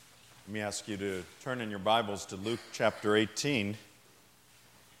Let me ask you to turn in your Bibles to Luke chapter 18.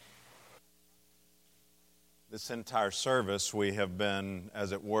 This entire service we have been,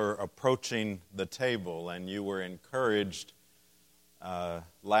 as it were, approaching the table, and you were encouraged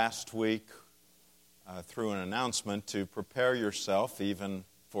last week through an announcement to prepare yourself even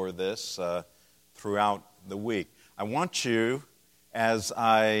for this throughout the week. I want you, as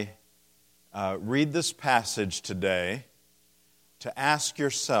I read this passage today, to ask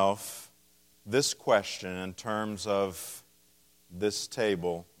yourself this question in terms of this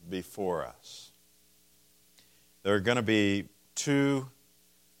table before us. There are going to be two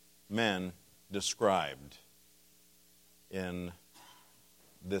men described in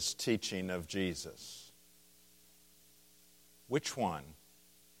this teaching of Jesus. Which one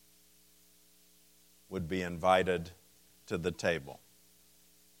would be invited to the table?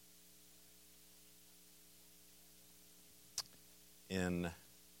 In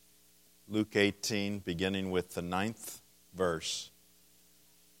Luke 18, beginning with the 9th verse,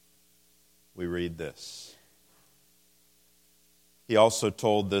 we read this. He also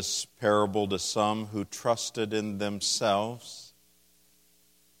told this parable to some who trusted in themselves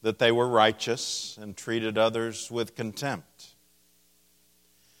that they were righteous and treated others with contempt.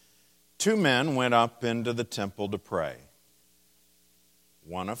 Two men went up into the temple to pray,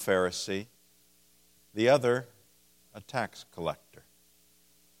 one a Pharisee, the other a tax collector.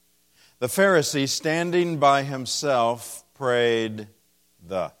 The Pharisee, standing by himself, prayed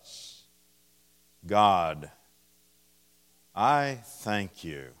thus: God, I thank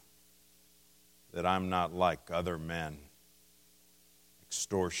you that I'm not like other men,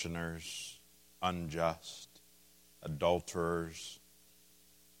 extortioners, unjust, adulterers,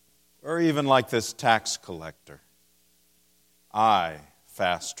 or even like this tax collector. I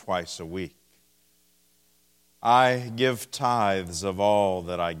fast twice a week. I give tithes of all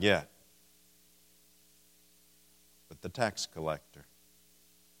that I get. But the tax collector,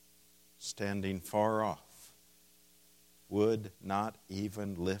 standing far off, would not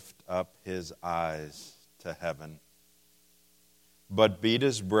even lift up his eyes to heaven, but beat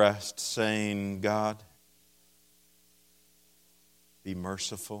his breast, saying, God, be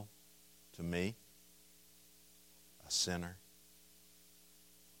merciful to me, a sinner.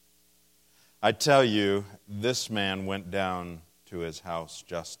 I tell you, this man went down to his house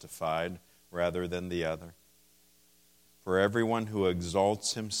justified rather than the other. For everyone who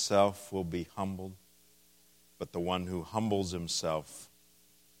exalts himself will be humbled, but the one who humbles himself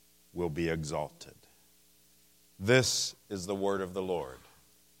will be exalted. This is the word of the Lord.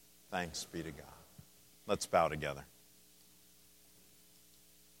 Thanks be to God. Let's bow together.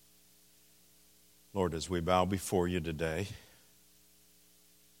 Lord, as we bow before you today,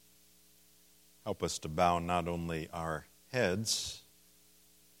 help us to bow not only our heads,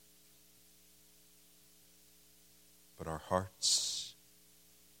 but our hearts,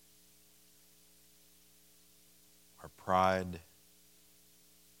 our pride,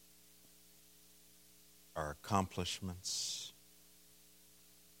 our accomplishments.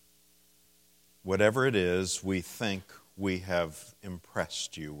 Whatever it is we think we have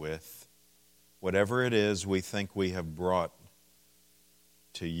impressed you with, whatever it is we think we have brought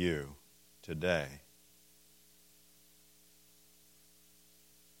to you today,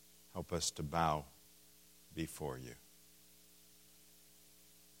 help us to bow before you.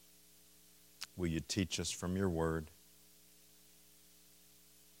 Will you teach us from your word?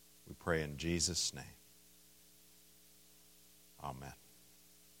 We pray in Jesus' name. Amen.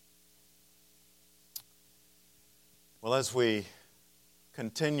 Well, as we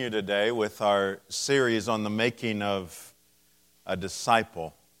continue today with our series on the making of a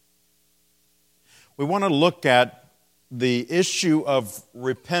disciple, we want to look at the issue of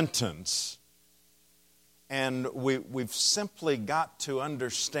repentance, and we've simply got to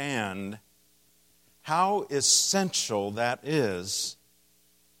understand how essential that is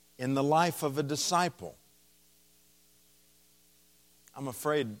in the life of a disciple. I'm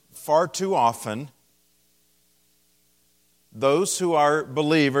afraid far too often those who are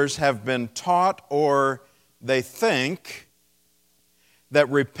believers have been taught, or they think that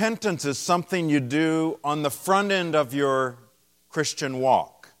repentance is something you do on the front end of your Christian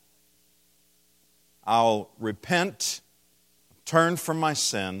walk. I'll repent, turn from my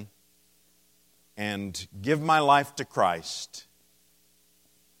sin, and give my life to Christ,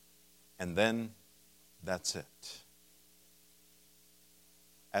 and then that's it.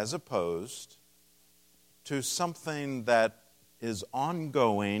 As opposed to something that is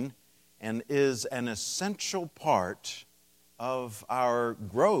ongoing and is an essential part of our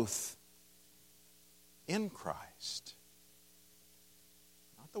growth in Christ.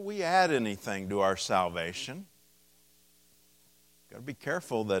 Not Not that we add anything to our salvation. Got to be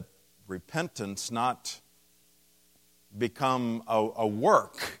careful that repentance not become a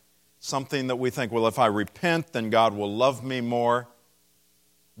work, something that we think, well, if I repent, then God will love me more.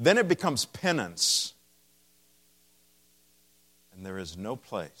 Then it becomes penance. And there is no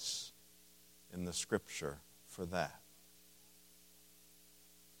place in the Scripture for that.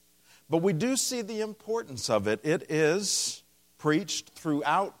 But we do see the importance of it. It is preached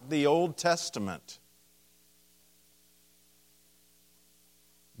throughout the Old Testament.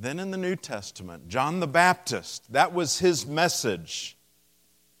 Then in the New Testament, John the Baptist, that was his message.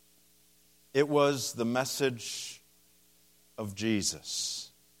 It was the message of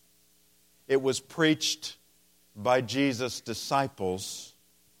Jesus. It was preached by Jesus' disciples.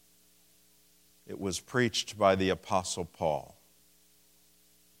 It was preached by the Apostle Paul.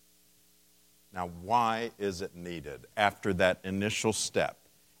 Now, why is it needed after that initial step?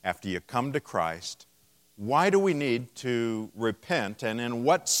 After you come to Christ, why do we need to repent, and in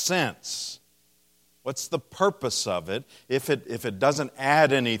what sense? What's the purpose of it if it doesn't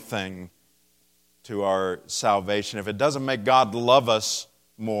add anything to our salvation, if it doesn't make God love us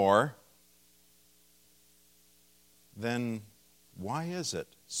more? Then why is it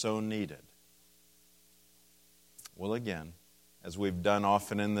so needed? Well, again, as we've done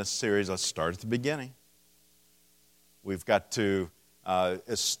often in this series, let's start at the beginning. We've got to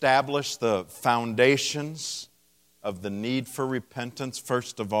establish the foundations of the need for repentance,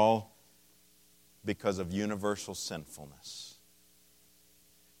 first of all, because of universal sinfulness.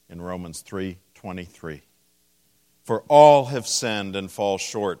 In Romans 3:23, for all have sinned and fall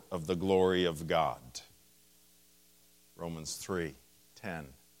short of the glory of God. Romans 3:10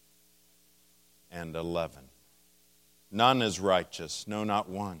 and 11. None is righteous, no, not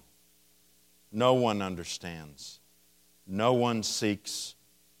one. No one understands. No one seeks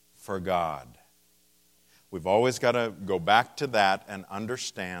for God. We've always got to go back to that and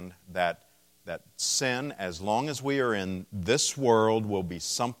understand that sin, as long as we are in this world, will be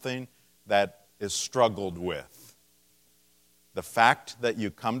something that is struggled with. The fact that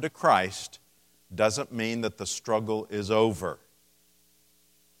you come to Christ doesn't mean that the struggle is over.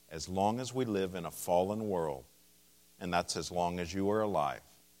 As long as we live in a fallen world, and that's as long as you are alive,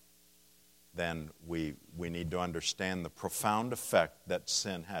 then we need to understand the profound effect that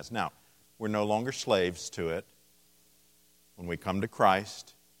sin has. Now, we're no longer slaves to it. When we come to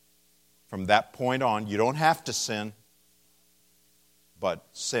Christ, from that point on, you don't have to sin, but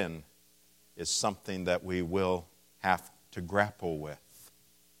sin is something that we will have to grapple with.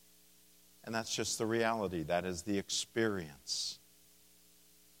 And that's just the reality. That is the experience.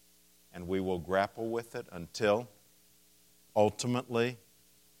 And we will grapple with it until ultimately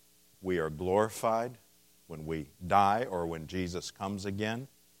we are glorified when we die or when Jesus comes again.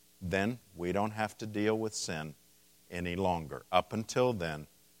 Then we don't have to deal with sin any longer. Up until then,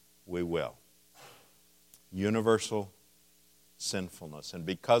 we will. Universal sinfulness. And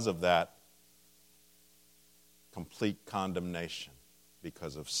because of that, complete condemnation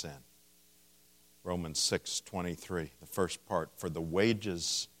because of sin. Romans 6:23, the first part, for the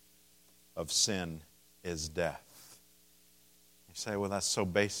wages of sin is death. You say, well, that's so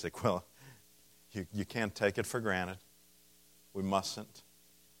basic. Well, you can't take it for granted. We mustn't.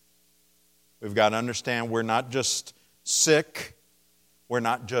 We've got to understand we're not just sick. We're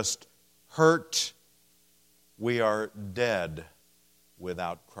not just hurt. We are dead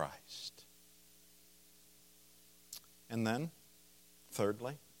without Christ. And then,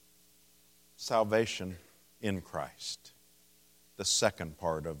 thirdly, salvation in Christ. The second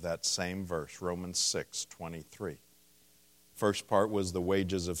part of that same verse, Romans 6:23. First part was the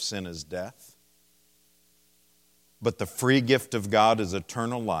wages of sin is death. But the free gift of God is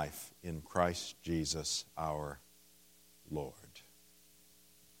eternal life in Christ Jesus our Lord.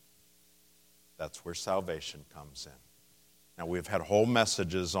 That's where salvation comes in. Now, we've had whole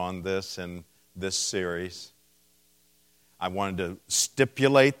messages on this in this series. I wanted to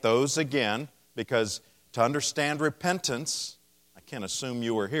stipulate those again because to understand repentance, I can't assume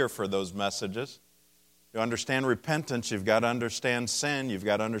you were here for those messages. To understand repentance, you've got to understand sin. You've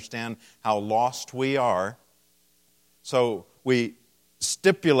got to understand how lost we are. So we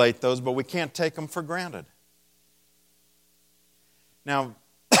stipulate those, but we can't take them for granted. Now,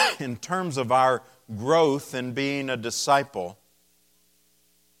 in terms of our growth in being a disciple,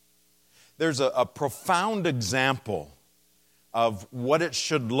 there's a profound example of what it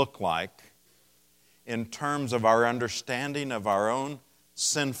should look like in terms of our understanding of our own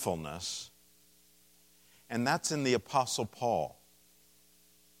sinfulness, and that's in the Apostle Paul.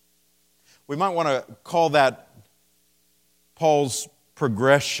 We might want to call that Paul's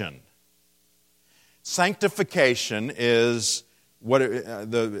progression. Sanctification is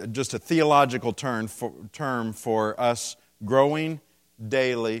just a theological term for us growing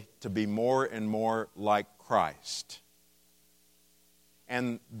daily to be more and more like Christ.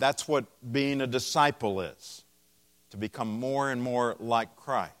 And that's what being a disciple is, to become more and more like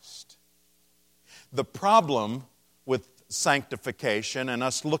Christ. The problem with sanctification and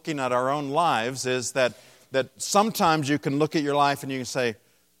us looking at our own lives is that sometimes you can look at your life and you can say,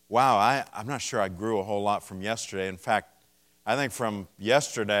 wow, I'm not sure I grew a whole lot from yesterday. In fact, I think from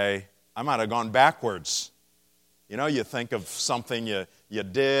yesterday, I might have gone backwards. You know, you think of something you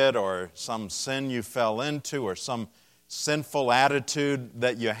did or some sin you fell into or some sinful attitude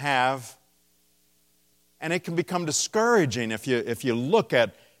that you have. And it can become discouraging if you look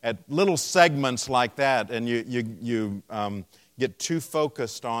at little segments like that and you get too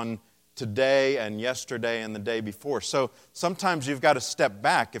focused on today and yesterday and the day before. So sometimes you've got to step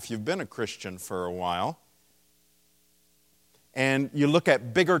back if you've been a Christian for a while and you look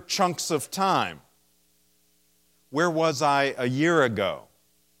at bigger chunks of time. Where was I a year ago?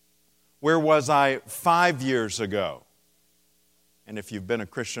 Where was I 5 years ago? And if you've been a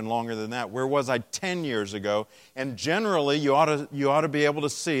Christian longer than that, where was I 10 years ago? And generally, you ought to be able to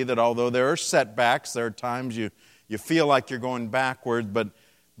see that although there are setbacks, there are times you feel like you're going backward,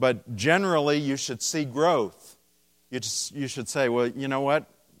 but generally you should see growth. You should say, well, you know what?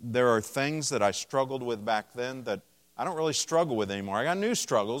 There are things that I struggled with back then that I don't really struggle with anymore. I got new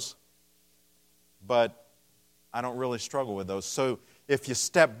struggles, but I don't really struggle with those. So if you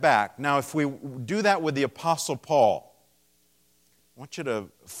step back, now if we do that with the Apostle Paul, I want you to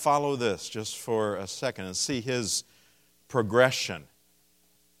follow this just for a second and see his progression.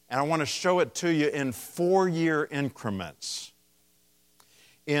 And I want to show it to you in 4-year increments.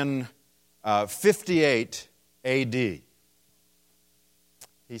 In 58 A.D.,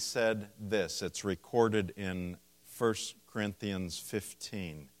 he said this. It's recorded in 1 Corinthians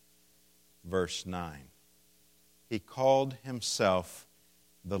 15, verse 9. He called himself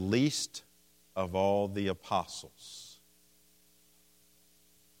the least of all the apostles.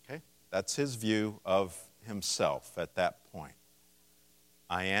 Okay? That's his view of himself at that point.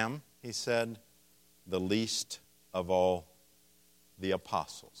 I am, he said, the least of all the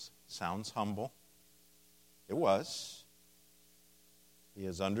apostles. Sounds humble. It was. He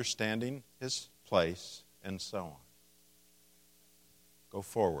is understanding his place and so on. Go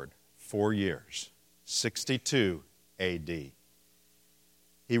forward 4 years. 62 A.D.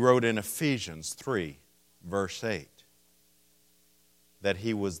 He wrote in Ephesians 3, verse 8, that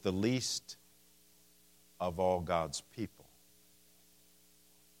he was the least of all God's people.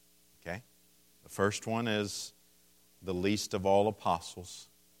 Okay? The first one is the least of all apostles.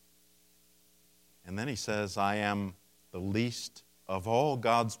 And then he says, I am the least of all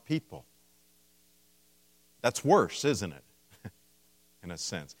God's people. That's worse, isn't it? In a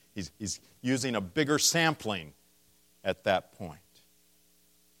sense. He's using a bigger sampling at that point.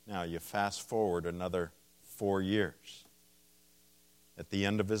 Now you fast forward another 4 years. At the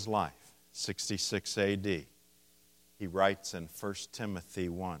end of his life, 66 A.D., he writes in 1 Timothy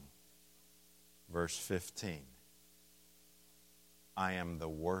 1, verse 15, I am the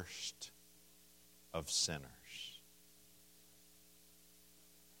worst of sinners.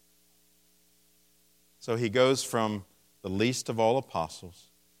 So he goes from the least of all apostles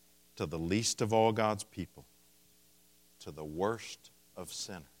to the least of all God's people to the worst of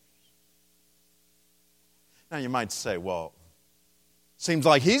sinners. Now you might say, well, seems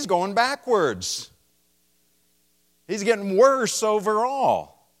like he's going backwards. He's getting worse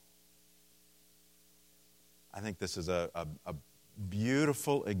overall. I think this is a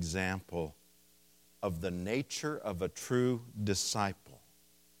beautiful example of the nature of a true disciple.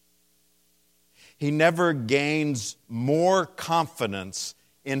 He never gains more confidence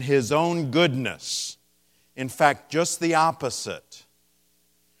in his own goodness. In fact, just the opposite.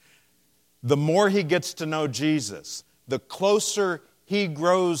 The more he gets to know Jesus, the closer he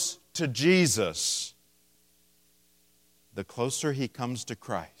grows to Jesus, the closer he comes to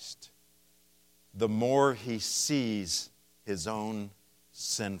Christ, the more he sees his own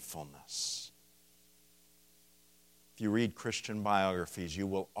sinfulness. If you read Christian biographies, you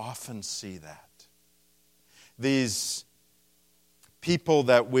will often see that. These people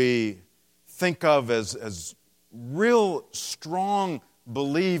that we think of as real strong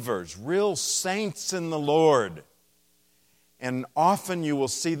believers, real saints in the Lord. And often you will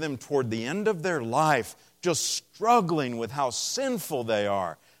see them toward the end of their life just struggling with how sinful they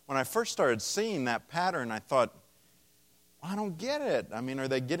are. When I first started seeing that pattern, I thought, I don't get it. I mean, are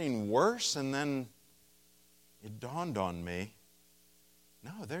they getting worse? And then it dawned on me,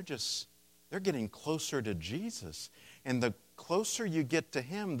 No, they're getting closer to Jesus. And the closer you get to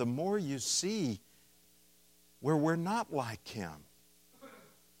Him, the more you see where we're not like Him. In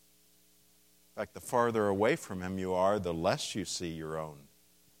fact, the farther away from Him you are, the less you see your own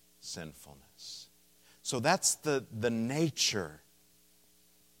sinfulness. So that's the nature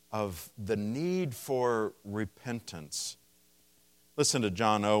of the need for repentance. Listen to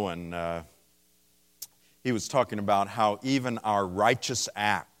John Owen. He was talking about how even our righteous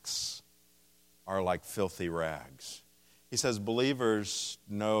acts are like filthy rags. He says, believers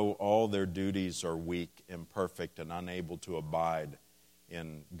know all their duties are weak, imperfect, and unable to abide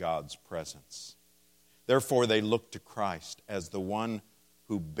in God's presence. Therefore, they look to Christ as the one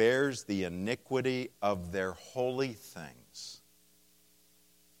who bears the iniquity of their holy things.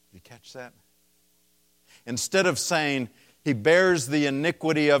 Did you catch that? Instead of saying, He bears the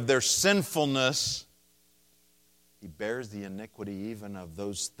iniquity of their sinfulness, He bears the iniquity even of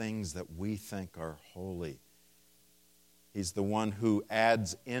those things that we think are holy. He's the one who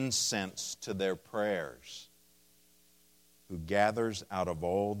adds incense to their prayers, who gathers out of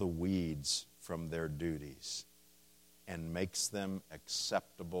all the weeds from their duties and makes them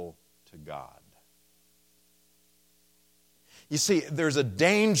acceptable to God. You see, there's a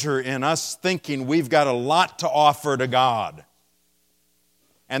danger in us thinking we've got a lot to offer to God,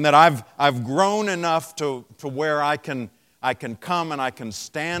 and that I've grown enough to where I can come and I can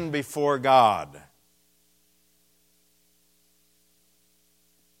stand before God.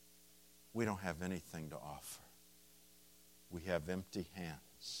 We don't have anything to offer. We have empty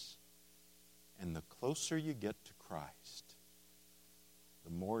hands. And the closer you get to Christ,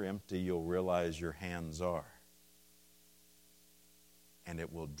 the more empty you'll realize your hands are. And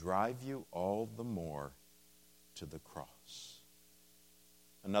it will drive you all the more to the cross.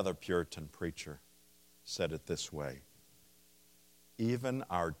 Another Puritan preacher said it this way: even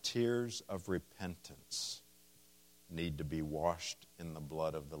our tears of repentance need to be washed in the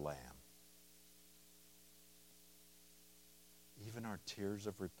blood of the Lamb. Even our tears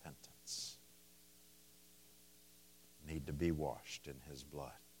of repentance need to be washed in His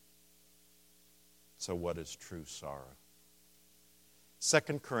blood. So what is true sorrow? 2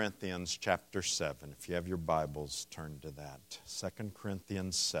 Corinthians chapter 7. If you have your Bibles, turn to that. 2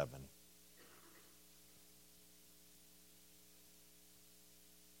 Corinthians 7.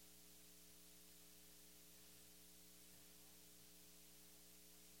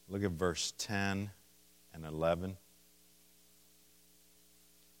 Look at verse 10 and 11.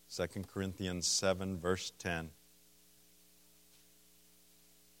 2 Corinthians 7, verse 10.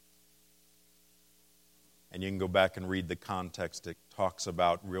 And you can go back and read the context. It talks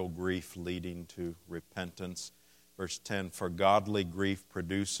about real grief leading to repentance. Verse 10, for godly grief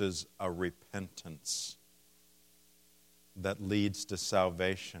produces a repentance that leads to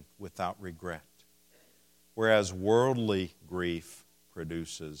salvation without regret, whereas worldly grief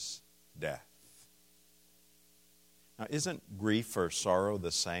produces death. Now, isn't grief or sorrow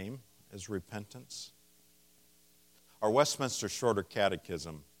the same as repentance? Our Westminster Shorter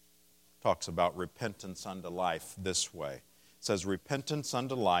Catechism talks about repentance unto life this way. It says, repentance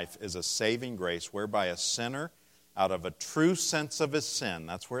unto life is a saving grace whereby a sinner, out of a true sense of his sin,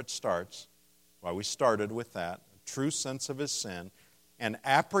 that's where it starts, why we started with that, a true sense of his sin, and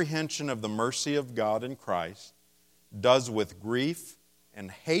apprehension of the mercy of God in Christ, does with grief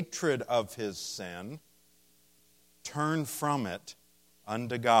and hatred of his sin turn from it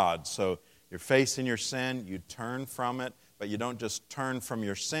unto God. So you're facing your sin, you turn from it, but you don't just turn from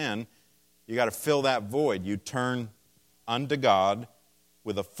your sin. You got to fill that void. You turn unto God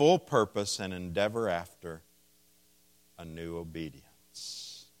with a full purpose and endeavor after a new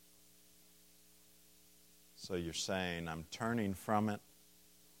obedience. So you're saying, I'm turning from it,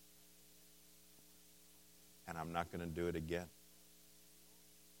 and I'm not going to do it again.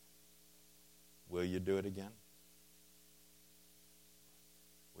 Will you do it again?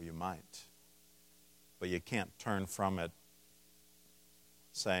 Well, you might. But you can't turn from it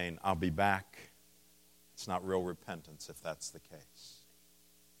saying, I'll be back. It's not real repentance if that's the case.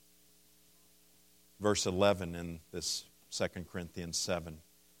 Verse 11 in this 2 Corinthians 7.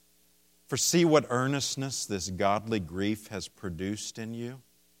 For see what earnestness this godly grief has produced in you,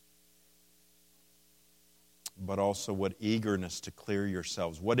 but also what eagerness to clear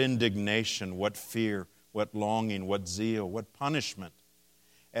yourselves, what indignation, what fear, what longing, what zeal, what punishment.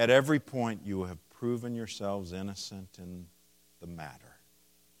 At every point you have proven yourselves innocent in the matter.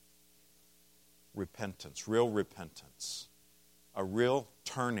 Repentance, real repentance, a real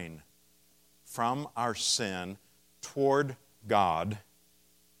turning from our sin toward God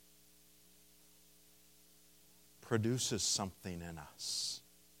produces something in us.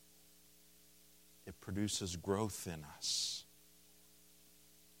 produces growth in us.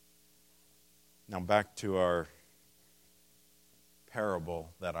 Now back to our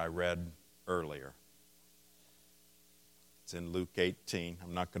parable that I read earlier. It's in Luke 18.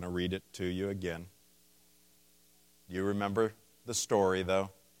 I'm not going to read it to you again. You remember the story, though.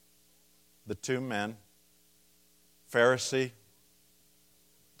 The two men, Pharisee,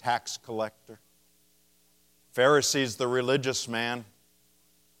 tax collector. Pharisee's the religious man,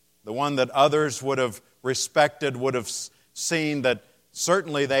 the one that others would have respected, would have seen that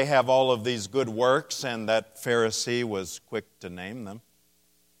certainly they have all of these good works, and that Pharisee was quick to name them,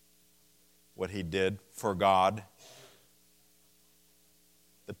 what he did for God.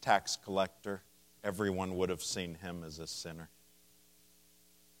 The tax collector, everyone would have seen him as a sinner.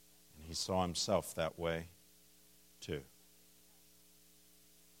 And he saw himself that way too.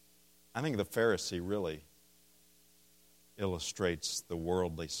 I think the Pharisee really illustrates the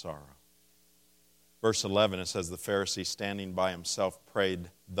worldly sorrow. Verse 11, it says, the Pharisee standing by himself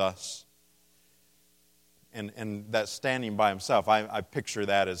prayed thus. And that standing by himself, I picture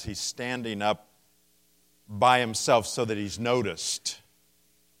that as he's standing up by himself so that he's noticed.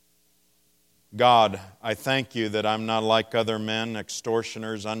 God, I thank you that I'm not like other men,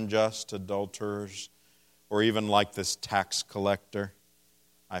 extortioners, unjust, adulterers, or even like this tax collector.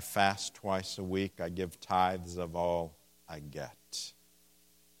 I fast twice a week. I give tithes of all I get.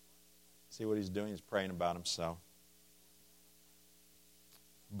 See what he's doing? He's praying about himself.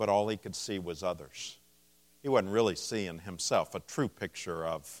 But all he could see was others. He wasn't really seeing himself, a true picture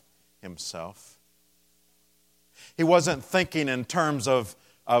of himself. He wasn't thinking in terms of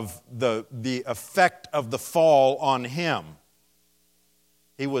the effect of the fall on him.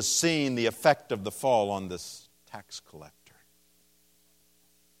 He was seeing the effect of the fall on this tax collector.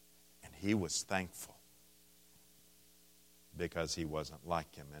 And he was thankful because he wasn't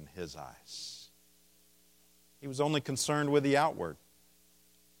like him in his eyes. He was only concerned with the outward.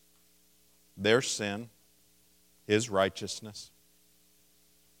 Their sin, his righteousness.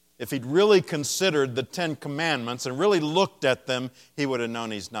 If he'd really considered the 10 Commandments and really looked at them, he would have known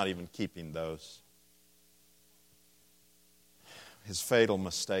he's not even keeping those. His fatal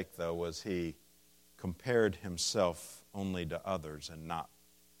mistake, though, was he compared himself only to others and not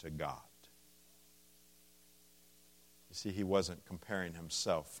to God. You see, he wasn't comparing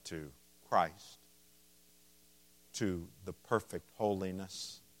himself to Christ, to the perfect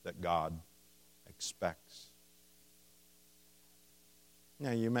holiness that God expects.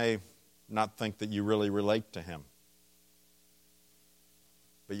 Now, you may not think that you really relate to him.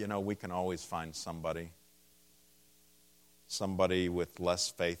 But you know, we can always find somebody with less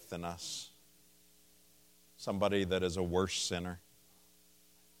faith than us, somebody that is a worse sinner.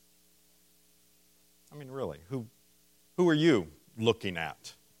 I mean, really, who are you looking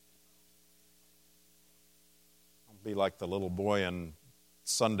at? Don't be like the little boy in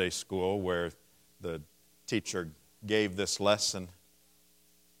Sunday school where the teacher gave this lesson.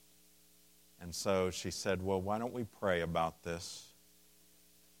 And so she said, well, why don't we pray about this?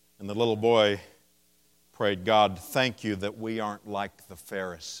 And the little boy prayed, God, thank you that we aren't like the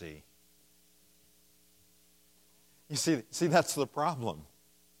Pharisee. You see, that's the problem.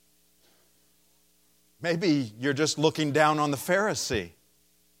 Maybe you're just looking down on the Pharisee.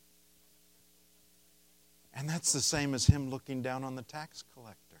 And that's the same as him looking down on the tax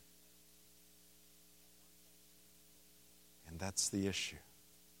collector. And that's the issue.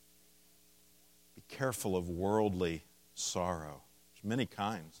 Be careful of worldly sorrow. There's many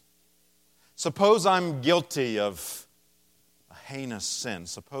kinds. Suppose I'm guilty of a heinous sin.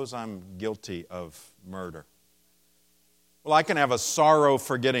 Suppose I'm guilty of murder. Well, I can have a sorrow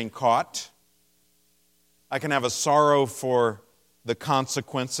for getting caught. I can have a sorrow for the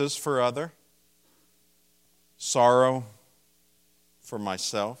consequences for other. Sorrow for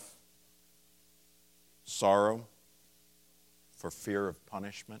myself. Sorrow for fear of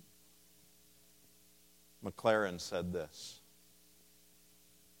punishment. McLaren said this,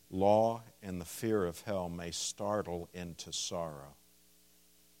 law and the fear of hell may startle into sorrow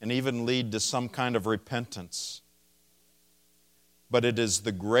and even lead to some kind of repentance. But it is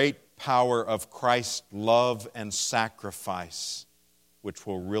the great power of Christ's love and sacrifice which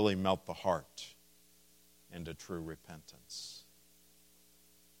will really melt the heart into true repentance.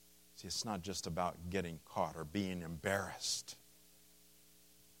 See, it's not just about getting caught or being embarrassed.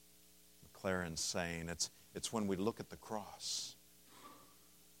 McLaren's saying it's when we look at the cross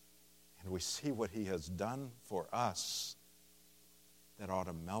and we see what He has done for us that ought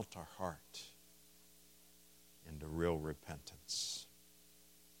to melt our heart into real repentance.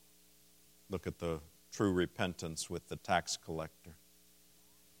 Look at the true repentance with the tax collector.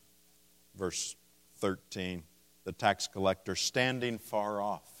 Verse 13, the tax collector, standing far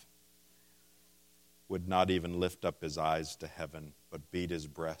off, would not even lift up his eyes to heaven, but beat his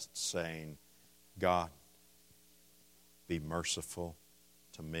breast, saying, God, be merciful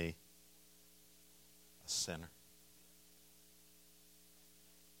to me, a sinner.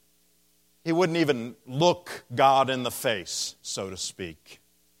 He wouldn't even look God in the face, so to speak.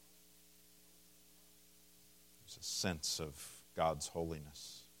 There's a sense of God's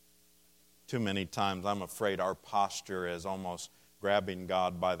holiness. Too many times I'm afraid our posture is almost grabbing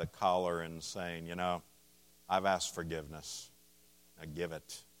God by the collar and saying, you know, I've asked forgiveness. Now give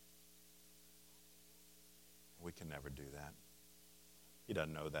it. We can never do that. He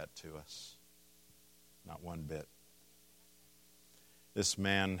doesn't know that to us. Not one bit. This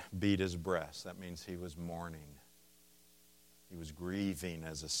man beat his breast. That means he was mourning. He was grieving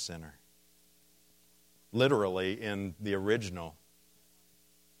as a sinner. Literally, in the original,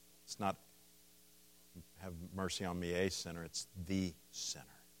 it's not have mercy on me, a sinner. It's the sinner.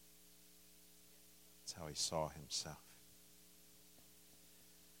 That's how he saw himself.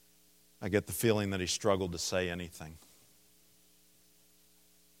 I get the feeling that he struggled to say anything.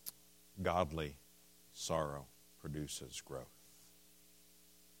 Godly sorrow produces growth.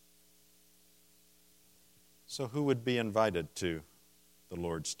 So who would be invited to the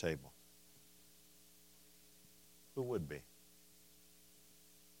Lord's table? Who would be?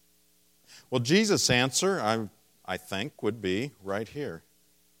 Well, Jesus' answer, I think, would be right here.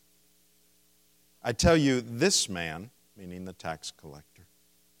 I tell you, this man, meaning the tax collector,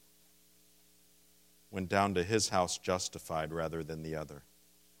 went down to his house justified rather than the other.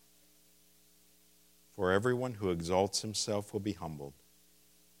 For everyone who exalts himself will be humbled,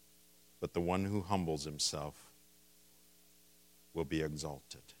 but the one who humbles himself will be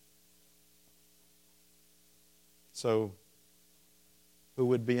exalted. So, who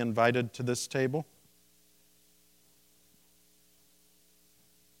would be invited to this table?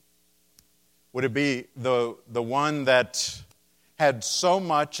 Would it be the one that had so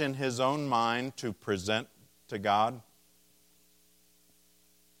much in his own mind to present to God?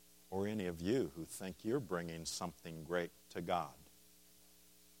 Or any of you who think you're bringing something great to God?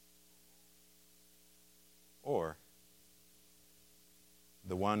 Or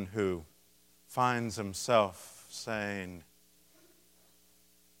the one who finds himself saying,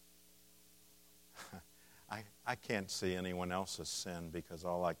 I can't see anyone else's sin because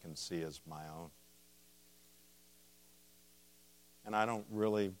all I can see is my own. And I don't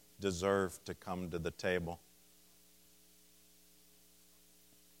really deserve to come to the table.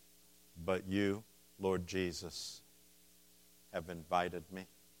 But you, Lord Jesus, have invited me.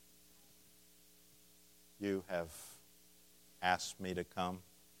 You have asked me to come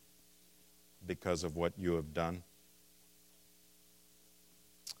because of what you have done.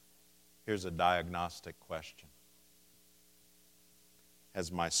 Here's a diagnostic question.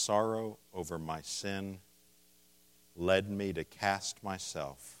 Has my sorrow over my sin led me to cast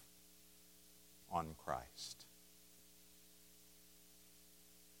myself on Christ?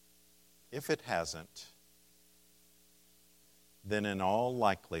 If it hasn't, then in all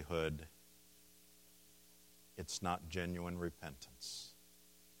likelihood, it's not genuine repentance.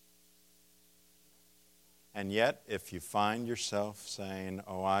 And yet, if you find yourself saying,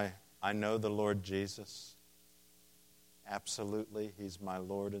 oh, I know the Lord Jesus, absolutely, He's my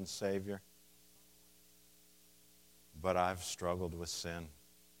Lord and Savior, but I've struggled with sin,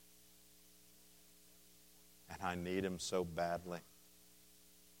 and I need Him so badly,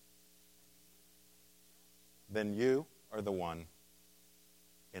 then you are the one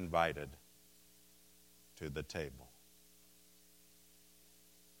invited to the table.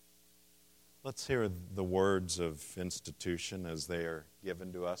 Let's hear the words of institution as they are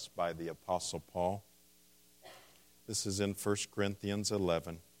given to us by the Apostle Paul. This is in 1 Corinthians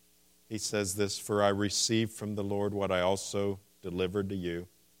 11. He says this, "For I received from the Lord what I also delivered to you,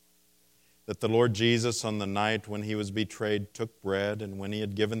 that the Lord Jesus on the night when He was betrayed took bread, and when He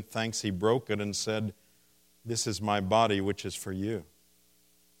had given thanks, He broke it and said, 'This is my body which is for you.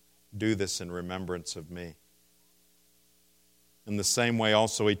 Do this in remembrance of me.' In the same way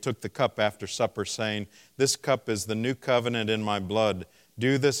also He took the cup after supper, saying, 'This cup is the new covenant in my blood.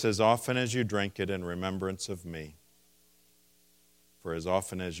 Do this as often as you drink it in remembrance of me. For as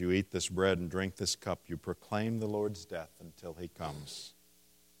often as you eat this bread and drink this cup, you proclaim the Lord's death until He comes.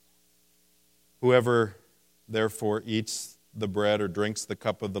 Whoever therefore eats the bread or drinks the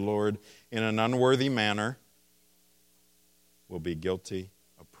cup of the Lord in an unworthy manner will be guilty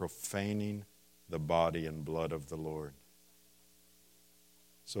of profaning the body and blood of the Lord.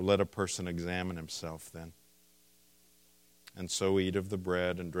 So let a person examine himself then, and so eat of the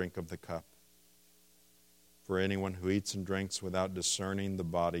bread and drink of the cup. For anyone who eats and drinks without discerning the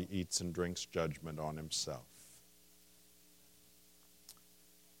body eats and drinks judgment on himself.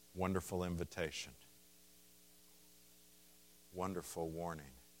 Wonderful invitation. Wonderful warning.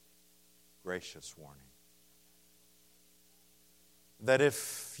 Gracious warning. That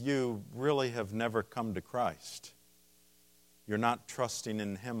if you really have never come to Christ, you're not trusting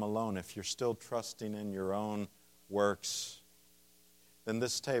in Him alone, if you're still trusting in your own works, then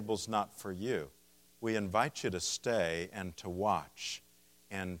this table's not for you. We invite you to stay and to watch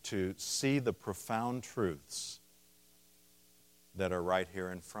and to see the profound truths that are right here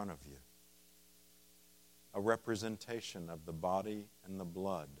in front of you. A representation of the body and the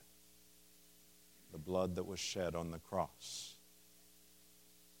blood that was shed on the cross.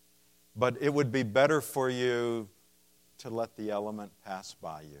 But it would be better for you to let the element pass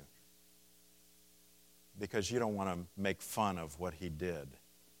by you, because you don't want to make fun of what He did.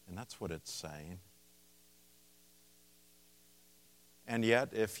 And that's what it's saying. And yet,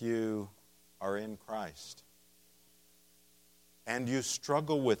 if you are in Christ and you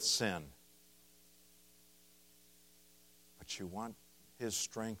struggle with sin, but you want His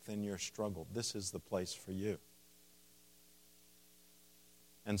strength in your struggle, this is the place for you.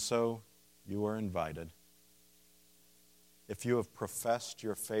 And so, you are invited. If you have professed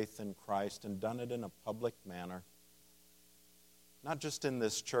your faith in Christ and done it in a public manner, not just in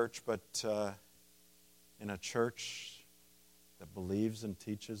this church, but in a church that believes and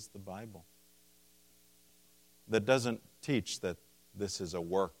teaches the Bible, that doesn't teach that this is a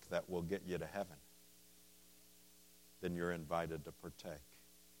work that will get you to heaven, then you're invited to partake.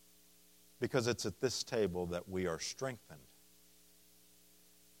 Because it's at this table that we are strengthened.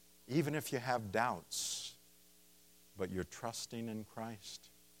 Even if you have doubts, but you're trusting in Christ.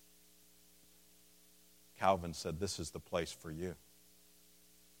 Calvin said, this is the place for you.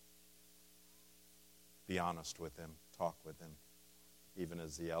 Be honest with Him, talk with Him, even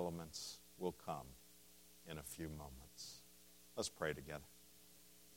as the elements will come in a few moments. Let's pray together.